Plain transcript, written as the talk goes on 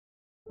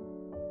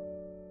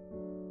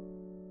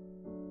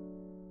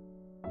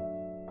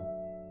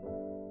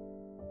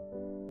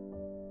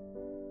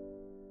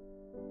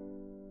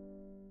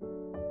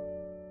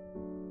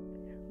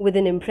With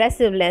an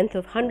impressive length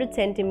of 100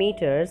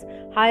 centimeters,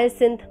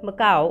 Hyacinth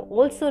Macaw,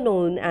 also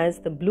known as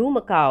the blue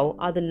macaw,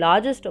 are the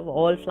largest of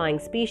all flying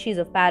species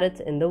of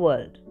parrots in the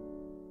world.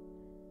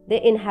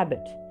 They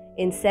inhabit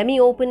in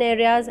semi-open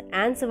areas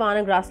and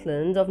savanna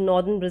grasslands of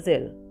northern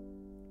Brazil.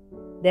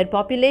 Their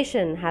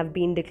population have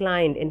been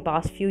declined in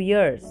past few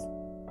years.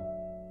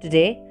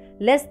 Today,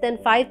 less than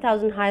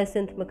 5,000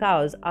 hyacinth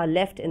macaws are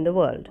left in the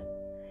world.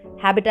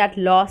 Habitat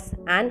loss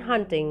and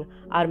hunting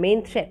are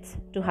main threats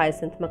to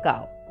hyacinth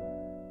macaw.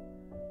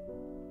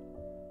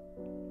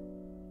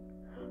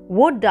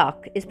 Wood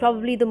duck is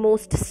probably the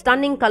most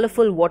stunning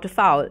colorful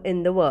waterfowl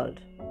in the world.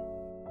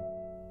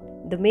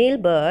 The male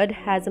bird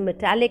has a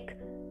metallic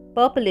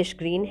purplish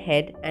green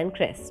head and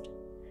crest.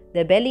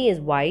 Their belly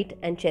is white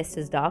and chest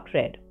is dark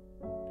red.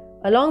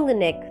 Along the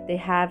neck, they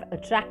have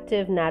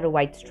attractive narrow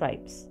white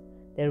stripes.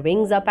 Their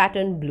wings are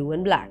patterned blue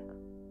and black.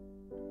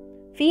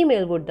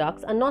 Female wood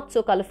ducks are not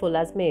so colorful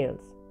as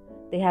males.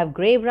 They have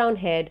grey-brown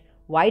head,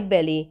 white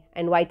belly,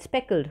 and white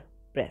speckled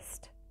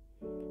breast.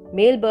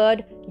 Male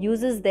bird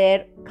uses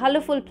their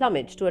colorful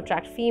plumage to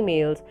attract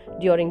females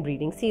during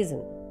breeding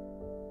season.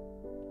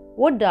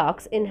 Wood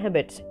ducks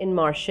inhabit in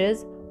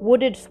marshes,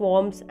 wooded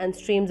swamps, and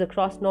streams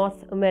across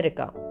North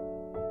America.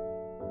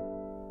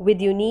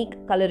 With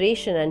unique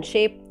coloration and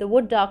shape, the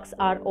wood ducks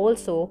are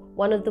also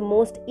one of the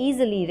most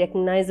easily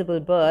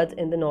recognizable birds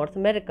in North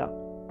America.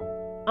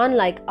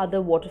 Unlike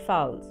other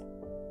waterfowls,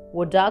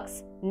 wood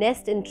ducks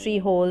nest in tree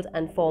holes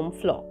and form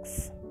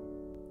flocks.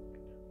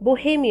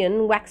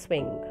 Bohemian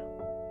Waxwing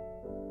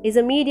is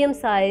a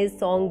medium-sized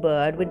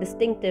songbird with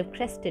distinctive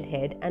crested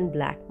head and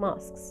black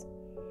masks.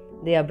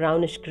 They are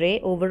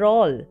brownish-grey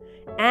overall,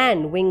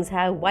 and wings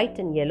have white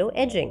and yellow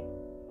edging.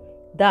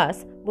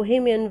 Thus,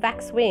 Bohemian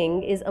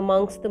Waxwing is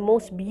amongst the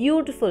most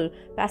beautiful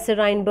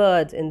passerine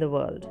birds in the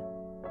world.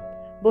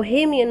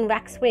 Bohemian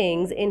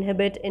waxwings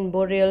inhabit in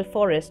boreal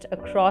forest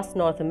across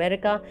North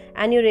America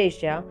and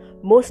Eurasia,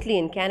 mostly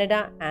in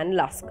Canada and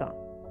Alaska.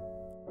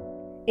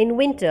 In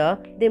winter,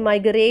 they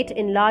migrate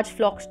in large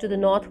flocks to the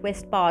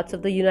northwest parts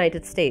of the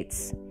United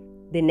States.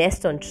 They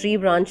nest on tree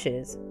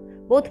branches.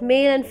 Both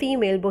male and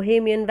female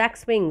Bohemian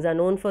waxwings are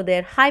known for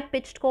their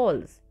high-pitched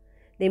calls.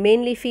 They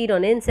mainly feed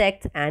on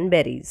insects and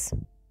berries.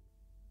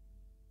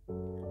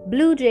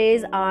 Blue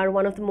jays are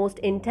one of the most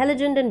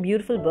intelligent and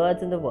beautiful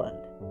birds in the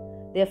world.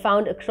 They are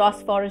found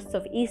across forests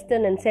of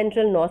eastern and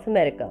central North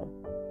America.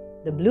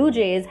 The blue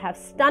jays have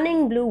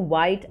stunning blue,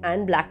 white,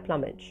 and black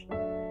plumage.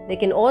 They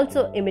can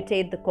also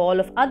imitate the call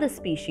of other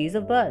species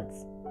of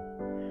birds.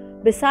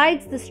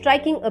 Besides the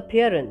striking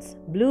appearance,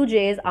 blue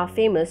jays are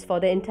famous for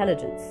their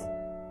intelligence.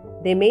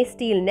 They may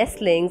steal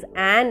nestlings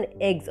and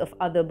eggs of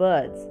other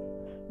birds.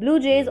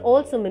 Blue jays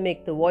also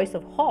mimic the voice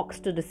of hawks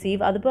to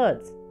deceive other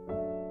birds.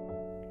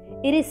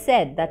 It is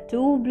said that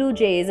two blue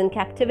jays in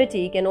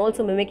captivity can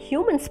also mimic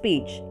human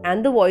speech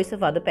and the voice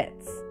of other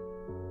pets.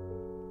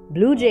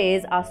 Blue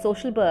jays are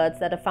social birds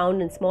that are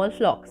found in small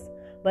flocks.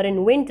 But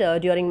in winter,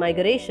 during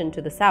migration to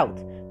the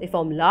south, they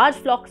form large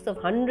flocks of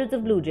hundreds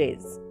of blue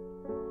jays.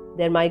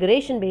 Their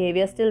migration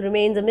behavior still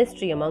remains a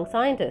mystery among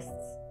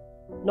scientists.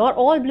 Not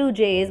all blue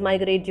jays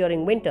migrate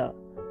during winter.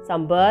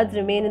 Some birds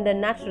remain in their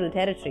natural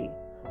territory.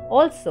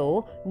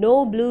 Also,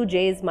 no blue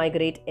jays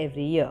migrate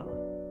every year.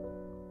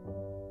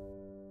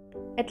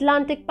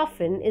 Atlantic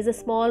puffin is a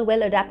small,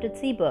 well-adapted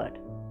seabird.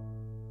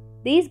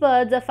 These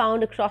birds are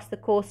found across the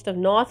coast of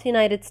North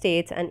United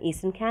States and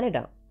eastern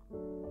Canada.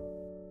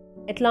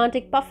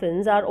 Atlantic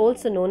puffins are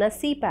also known as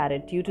sea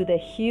parrot due to their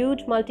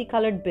huge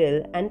multicolored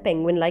bill and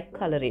penguin-like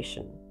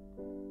coloration.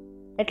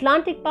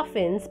 Atlantic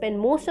puffins spend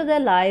most of their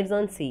lives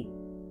on sea.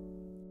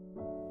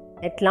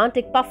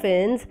 Atlantic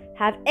puffins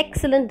have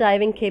excellent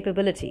diving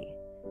capability.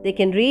 They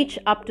can reach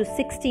up to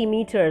 60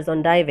 meters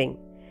on diving.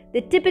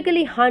 They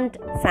typically hunt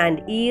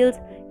sand eels,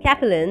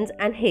 capelins,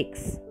 and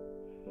hakes.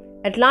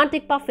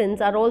 Atlantic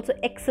puffins are also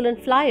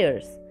excellent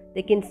flyers.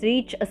 They can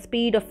reach a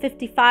speed of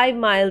 55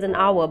 miles an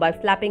hour by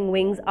flapping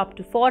wings up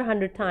to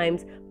 400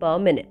 times per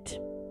minute.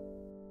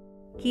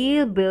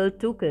 Keel-billed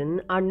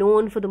toucan are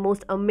known for the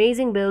most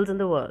amazing bills in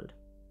the world.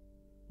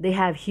 They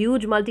have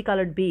huge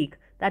multicolored beak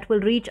that will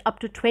reach up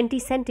to 20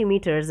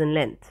 centimeters in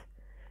length.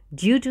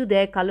 Due to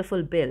their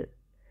colorful bill,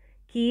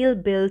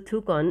 Keel-billed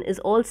toucan is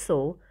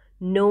also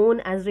known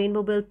as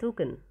rainbow-billed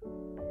toucan.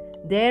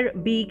 Their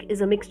beak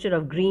is a mixture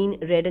of green,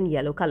 red, and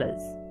yellow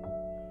colors.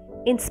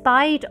 In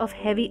spite of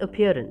heavy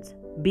appearance,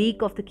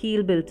 beak of the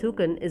keel-billed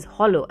toucan is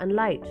hollow and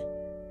light.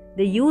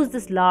 They use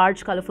this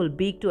large, colorful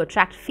beak to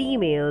attract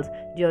females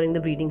during the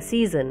breeding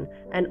season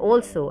and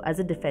also as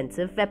a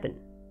defensive weapon.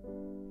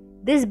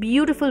 This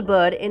beautiful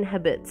bird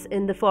inhabits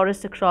in the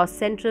forest across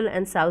Central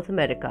and South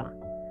America.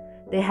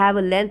 They have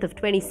a length of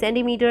 20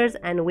 centimeters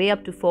and weigh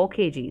up to 4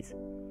 kgs.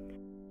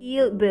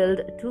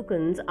 Keel-billed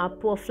toucans are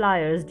poor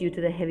flyers due to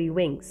their heavy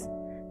wings.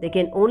 They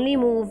can only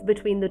move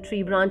between the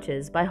tree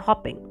branches by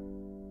hopping.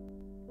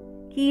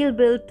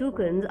 Keel-billed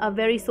toucans are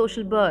very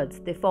social birds.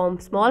 They form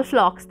small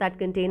flocks that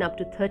contain up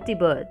to 30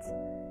 birds.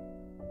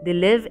 They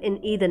live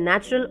in either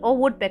natural or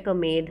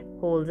woodpecker-made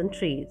holes in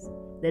trees.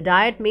 Their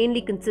diet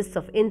mainly consists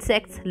of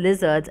insects,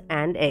 lizards,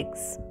 and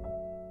eggs.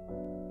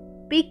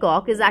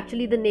 Peacock is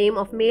actually the name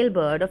of male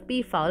bird of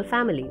peafowl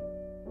family.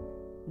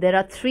 There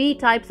are 3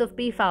 types of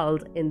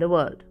peafowls in the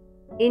world: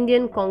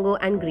 Indian, Congo,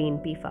 and green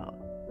peafowl.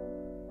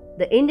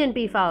 The Indian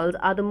peafowls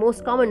are the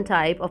most common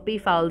type of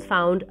peafowls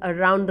found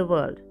around the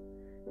world.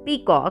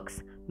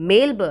 Peacocks,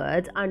 male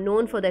birds, are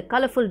known for their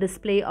colorful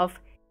display of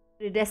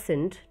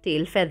iridescent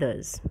tail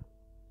feathers.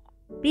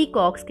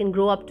 Peacocks can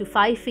grow up to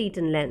 5 feet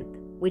in length,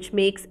 which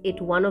makes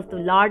it one of the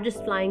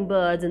largest flying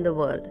birds in the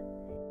world.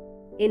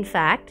 In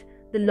fact,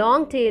 the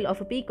long tail of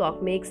a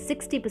peacock makes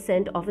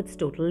 60% of its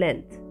total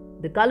length.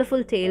 The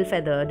colorful tail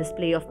feather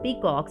display of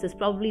peacocks is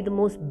probably the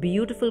most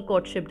beautiful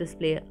courtship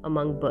display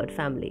among bird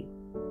family.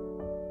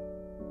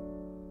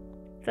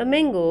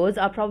 Flamingos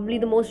are probably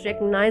the most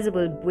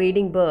recognizable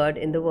wading bird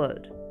in the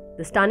world.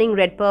 The stunning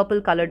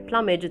red-purple colored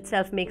plumage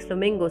itself makes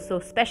flamingos so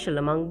special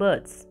among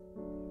birds.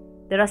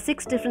 There are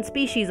 6 different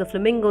species of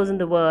flamingos in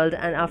the world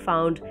and are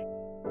found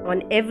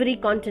on every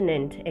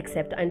continent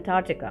except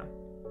Antarctica.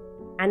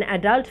 An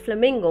adult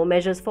flamingo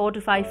measures 4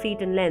 to 5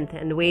 feet in length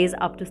and weighs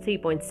up to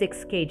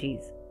 3.6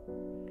 kgs.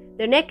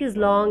 Their neck is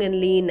long and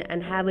lean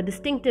and have a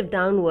distinctive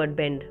downward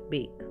bent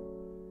beak.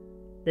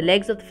 The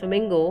legs of the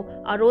flamingo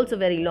are also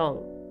very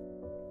long.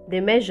 They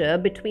measure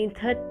between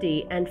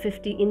 30 and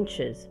 50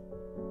 inches.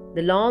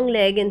 The long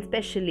leg and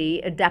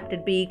specially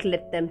adapted beak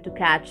let them to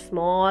catch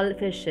small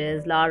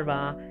fishes,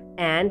 larvae,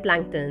 and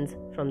planktons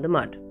from the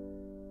mud.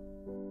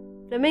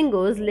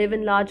 Flamingos live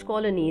in large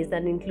colonies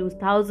that include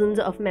thousands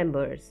of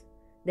members.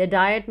 Their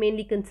diet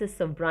mainly consists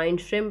of brine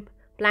shrimp,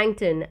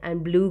 plankton,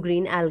 and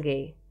blue-green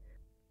algae.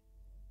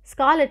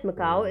 Scarlet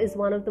macaw is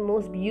one of the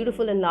most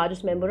beautiful and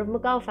largest member of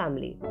macaw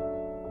family.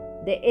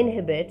 They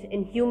inhabit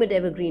in humid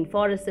evergreen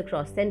forests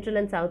across Central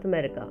and South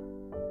America.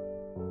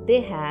 They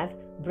have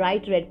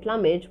bright red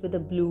plumage with a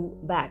blue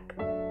back.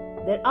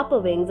 Their upper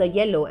wings are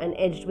yellow and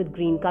edged with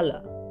green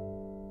color.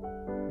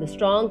 The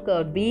strong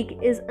curved beak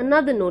is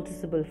another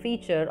noticeable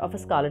feature of a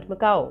scarlet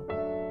macaw.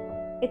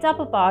 Its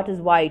upper part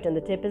is white and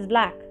the tip is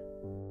black.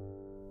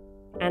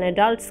 An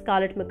adult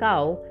scarlet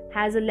macaw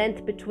has a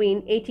length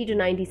between 80 to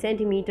 90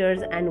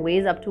 centimeters and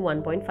weighs up to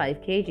 1.5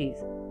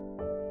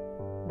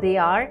 kgs. They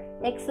are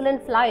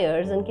excellent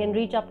flyers and can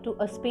reach up to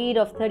a speed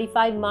of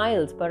 35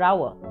 miles per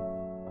hour.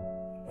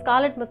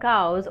 Scarlet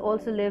macaws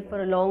also live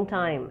for a long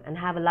time and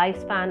have a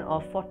lifespan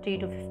of 40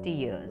 to 50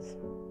 years.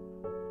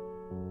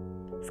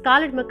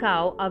 Scarlet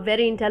macaw are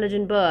very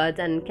intelligent birds,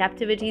 and in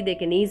captivity they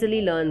can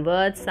easily learn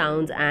words,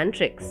 sounds, and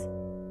tricks.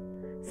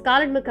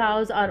 Scarlet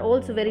macaws are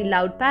also very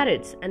loud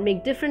parrots and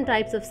make different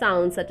types of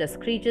sounds such as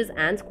screeches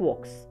and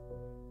squawks.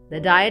 The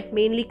diet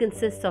mainly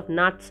consists of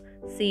nuts,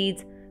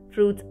 seeds,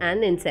 fruits,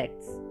 and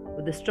insects.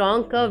 With a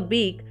strong curved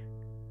beak,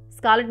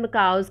 scarlet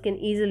macaws can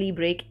easily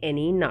break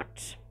any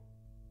nut.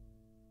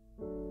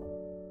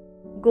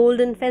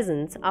 Golden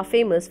pheasants are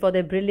famous for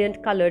their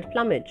brilliant colored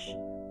plumage.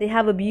 They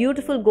have a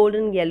beautiful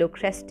golden yellow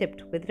crest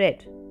tipped with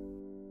red.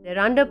 Their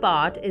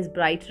underpart is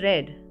bright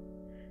red.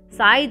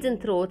 Sides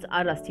and throats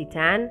are rusty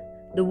tan.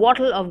 The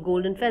wattle of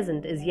golden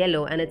pheasant is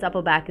yellow and its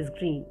upper back is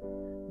green.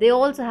 They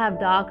also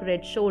have dark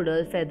red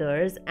shoulder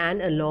feathers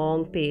and a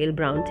long pale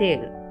brown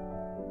tail.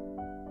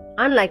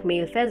 Unlike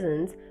male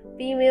pheasants,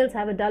 females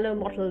have a duller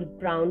mottled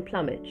brown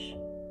plumage.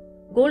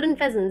 Golden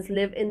pheasants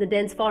live in the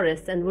dense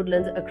forests and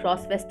woodlands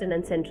across western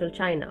and central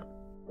China.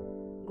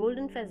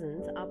 Golden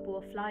pheasants are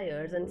poor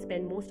flyers and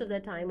spend most of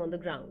their time on the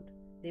ground.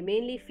 They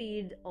mainly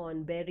feed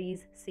on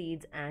berries,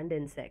 seeds, and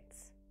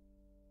insects.